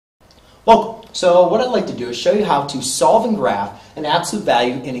Welcome. So what I'd like to do is show you how to solve and graph an absolute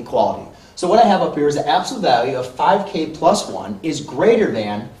value inequality. So what I have up here is the absolute value of 5k plus 1 is greater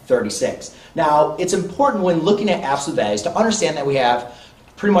than 36. Now, it's important when looking at absolute values to understand that we have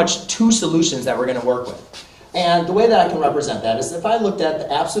pretty much two solutions that we're going to work with. And the way that I can represent that is if I looked at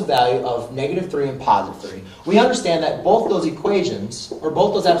the absolute value of negative 3 and positive 3, we understand that both those equations, or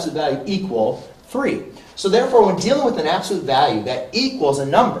both those absolute values, equal 3. So therefore, when dealing with an absolute value that equals a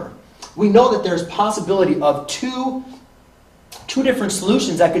number, we know that there's possibility of two different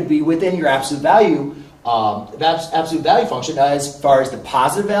solutions that could be within your absolute value function as far as the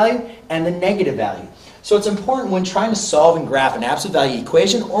positive value and the negative value. So it's important when trying to solve and graph an absolute value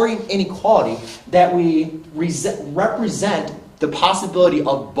equation or an inequality that we represent the possibility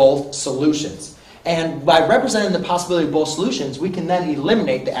of both solutions. And by representing the possibility of both solutions, we can then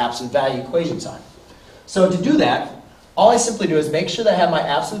eliminate the absolute value equation sign. So to do that, all I simply do is make sure that I have my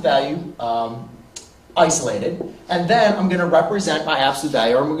absolute value isolated, and then I'm going to represent my absolute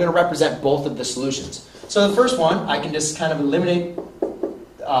value, or we're going to represent both of the solutions. So the first one, I can just kind of eliminate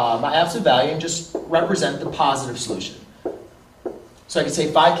my absolute value and just represent the positive solution. So I can say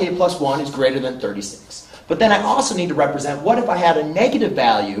 5k plus 1 is greater than 36. But then I also need to represent what if I had a negative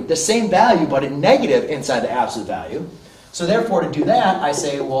value, the same value but a negative inside the absolute value. So therefore, to do that, I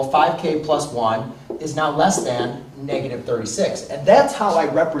say, well, 5k plus 1 is now less than negative 36. And that's how I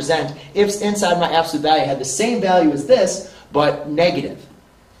represent if inside my absolute value had the same value as this, but negative.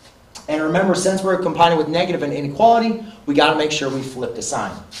 And remember, since we're combining with negative and inequality, we got to make sure we flip the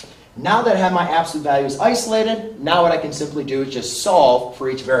sign. Now that I have my absolute values isolated, now what I can simply do is just solve for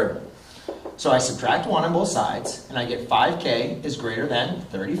each variable. So I subtract 1 on both sides, and I get 5k is greater than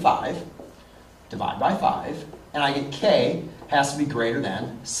 35, divide by 5, and I get k has to be greater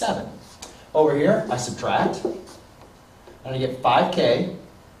than 7. Over here, I subtract, and I get 5k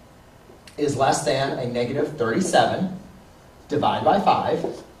is less than a negative 37, divide by 5,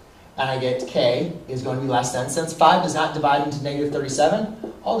 and I get k is going to be less than, since 5 does not divide into negative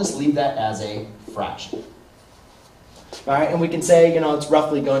 37, I'll just leave that as a fraction. All right, and we can say, it's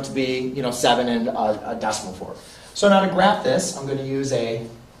roughly going to be, 7 and a decimal for it. So now to graph this, I'm going to use a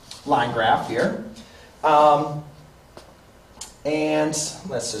line graph here. And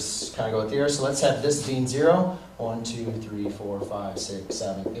let's just kind of go with here. So let's have this being 0. 1, 2, 3, 4, 5, 6,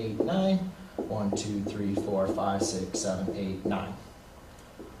 7, 8, 9. 1, 2, 3, 4, 5, 6, 7, 8, 9.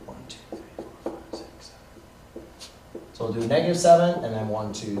 1, 2, 3, 4, 5, 6, 7. So we'll do negative 7, and then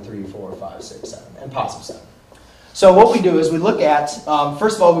 1, 2, 3, 4, 5, 6, 7, and positive 7. So what we do is we look at,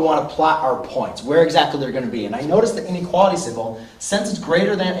 first of all, we want to plot our points, where exactly they're going to be. And I notice the inequality symbol, since it's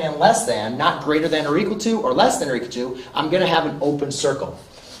greater than and less than, not greater than or equal to, or less than or equal to, I'm going to have an open circle.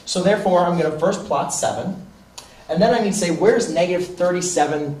 So therefore, I'm going to first plot 7. And then I need to say, where's negative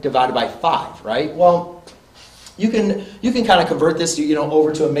 37 divided by 5, right? Well, you can kind of convert this to,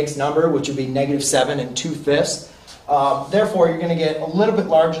 over to a mixed number, which would be negative 7 and 2/5. Therefore, you're going to get a little bit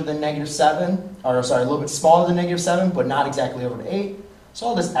larger than negative 7, or sorry, a little bit smaller than negative 7, but not exactly over to 8. So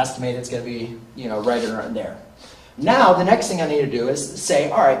I'll just estimate it's going to be, right around there. Now, the next thing I need to do is say,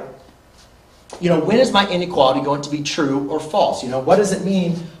 all right, when is my inequality going to be true or false? What does it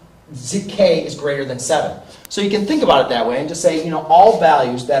mean k is greater than 7? So you can think about it that way and just say, all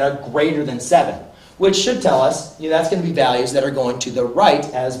values that are greater than 7, which should tell us, that's going to be values that are going to the right,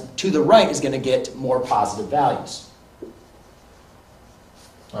 as to the right is going to get more positive values.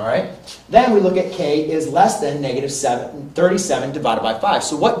 All right. Then we look at k is less than negative 37 divided by 5.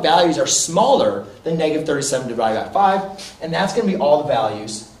 So what values are smaller than negative 37 divided by 5? And that's going to be all the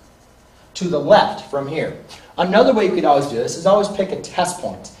values to the left from here. Another way you could always do this is always pick a test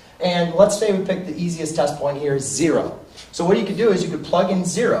point. And let's say we pick the easiest test point here is 0. So what you could do is you could plug in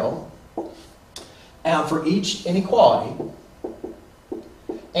 0 for each inequality.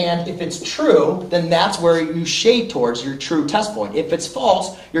 And if it's true, then that's where you shade towards your true test point. If it's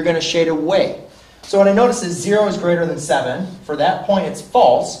false, you're going to shade away. So what I notice is 0 is greater than 7. For that point, it's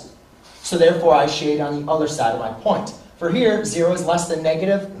false. So therefore, I shade on the other side of my point. For here, 0 is less than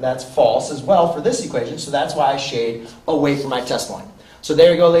negative. That's false as well for this equation. So that's why I shade away from my test point. So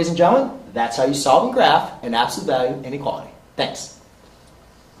there you go, ladies and gentlemen. That's how you solve and graph an absolute value inequality. Thanks.